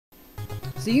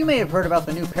So you may have heard about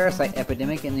the new parasite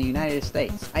epidemic in the United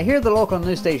States. I hear the local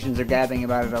news stations are gabbing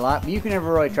about it a lot, but you can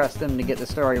never really trust them to get the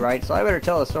story right, so I better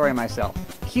tell the story myself.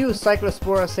 Cue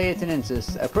Cyclospora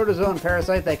Cayetanensis, a protozoan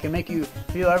parasite that can make you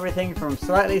feel everything from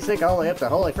slightly sick all the way up to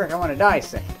holy frick I want to die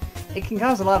sick. It can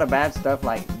cause a lot of bad stuff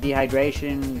like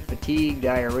dehydration, fatigue,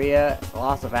 diarrhea,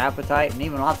 loss of appetite, and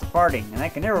even lots of farting, and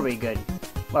that can never be good.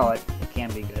 Well, it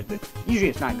can be good, but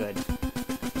usually it's not good.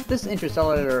 This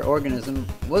intracellular organism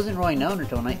wasn't really known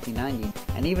until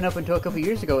 1990, and even up until a couple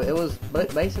years ago it was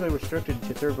basically restricted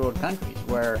to third world countries,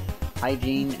 where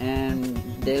hygiene and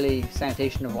daily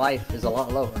sanitation of life is a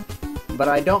lot lower. But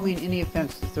I don't mean any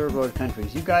offense to third world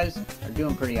countries. You guys are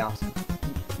doing pretty awesome.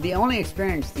 The only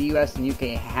experience the US and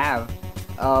UK have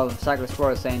of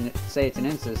Cyclospora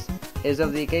Cayetanensis is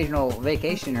of the occasional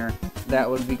vacationer that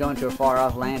would be going to a far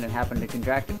off land and happen to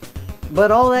contract it. But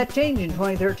all that changed in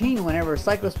 2013 whenever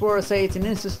Cyclospora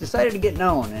Cayetanensis decided to get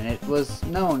known, and it was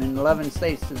known in 11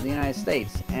 states of the United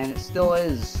States, and it still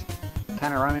is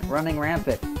kind of running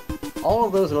rampant. All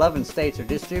of those 11 states are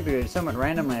distributed somewhat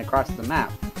randomly across the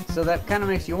map, so that kind of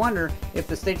makes you wonder if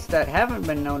the states that haven't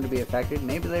been known to be affected,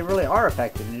 maybe they really are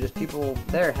affected, and just people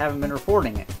there haven't been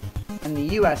reporting it. And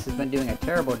the US has been doing a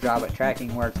terrible job at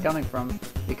tracking where it's coming from,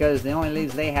 because the only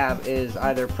leads they have is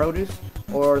either produce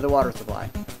or the water supply.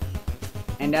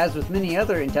 And as with many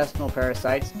other intestinal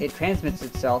parasites, it transmits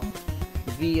itself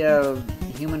via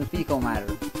human fecal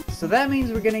matter. So that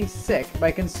means we're getting sick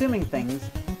by consuming things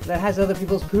that has other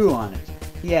people's poo on it.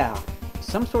 Yeah,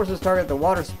 some sources target the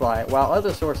water supply, while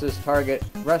other sources target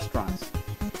restaurants.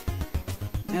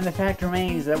 And the fact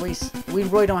remains that we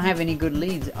really don't have any good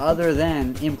leads other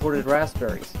than imported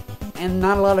raspberries. And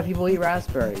not a lot of people eat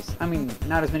raspberries. I mean,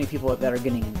 not as many people that are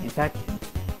getting infected.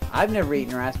 I've never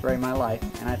eaten a raspberry in my life,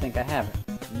 and I think I haven't.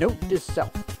 Note to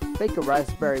self, bake a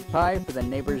raspberry pie for the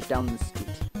neighbors down the street.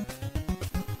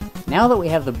 Now that we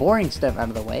have the boring stuff out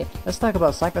of the way, let's talk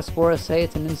about Cyclospora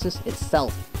Cayetanensis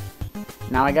itself.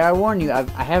 Now I gotta warn you, I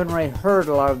haven't really heard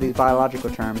a lot of these biological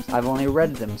terms. I've only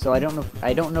read them, so I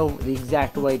don't know the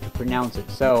exact way to pronounce it.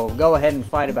 So go ahead and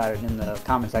fight about it in the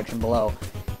comment section below.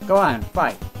 Go on,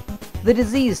 fight. The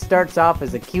disease starts off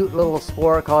as a cute little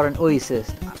spore called an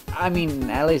oocyst. I mean,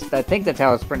 at least I think that's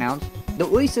how it's pronounced. The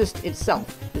oocyst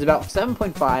itself is about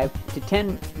 7.5 to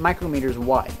 10 micrometers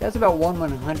wide. That's about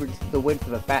 1/100th the width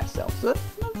of a fat cell, so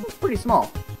that's pretty small.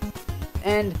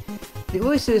 And the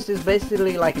oocyst is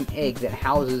basically like an egg that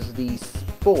houses the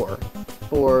spore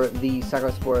for the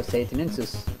Cyclospora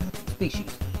Cayetanensis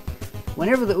species.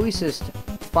 Whenever the oocyst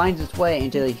finds its way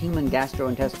into the human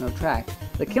gastrointestinal tract,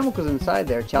 the chemicals inside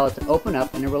there tell it to open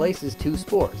up and it releases two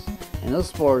spores, and those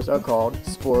spores are called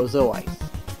sporozoites.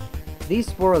 These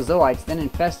sporozoites then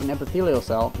infest an epithelial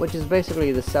cell, which is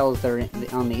basically the cells that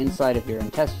are on the inside of your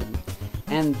intestine,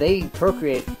 and they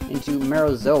procreate into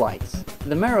merozoites.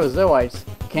 The merozoites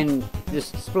can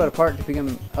just split apart to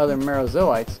become other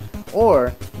merozoites,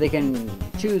 or they can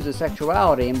choose a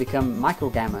sexuality and become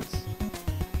microgametes.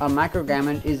 A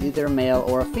microgamete is either a male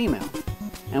or a female,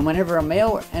 and whenever a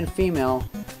male and female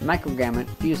microgamete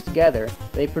fuse together,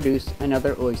 they produce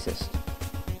another oocyst.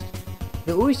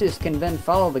 The oocyst can then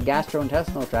follow the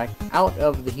gastrointestinal tract out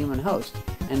of the human host,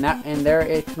 and there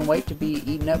it can wait to be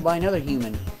eaten up by another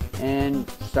human, and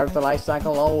start the life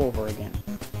cycle all over again.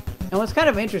 And what's kind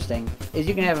of interesting is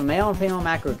you can have a male and female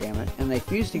macrogamete, and they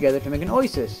fuse together to make an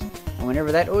oocyst. And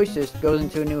whenever that oocyst goes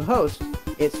into a new host,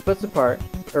 it splits apart,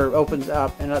 or opens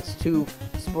up, and lets two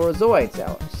sporozoites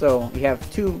out. So you have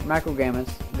two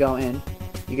macrogametes go in,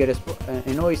 you get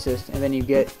an oocyst, and then you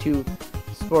get two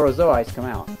sporozoites come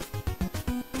out.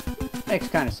 Makes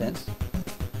kind of sense,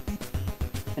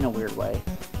 in a weird way.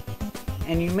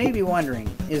 And you may be wondering,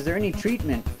 is there any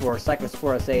treatment for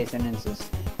Cyclospora Cayetanensis?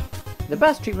 The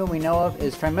best treatment we know of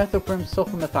is trimethoprim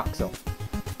sulfamethoxyl.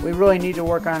 We really need to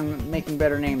work on making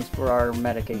better names for our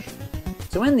medication.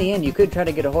 So in the end, you could try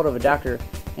to get a hold of a doctor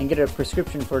and get a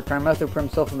prescription for trimethoprim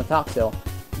sulfamethoxyl,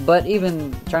 but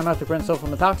even trimethoprim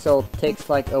sulfamethoxyl takes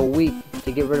like a week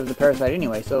to get rid of the parasite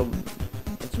anyway, so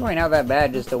it's really not that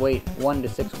bad just to wait 1 to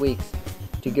 6 weeks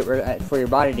to get rid of, for your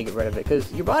body to get rid of it,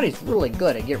 because your body's really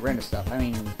good at getting rid of stuff. I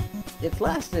mean, it's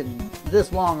lasted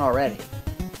this long already.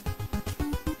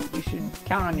 You should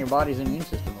count on your body's immune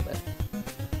system a bit.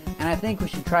 And I think we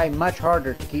should try much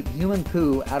harder to keep human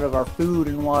poo out of our food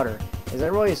and water, as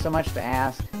there really is so much to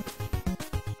ask,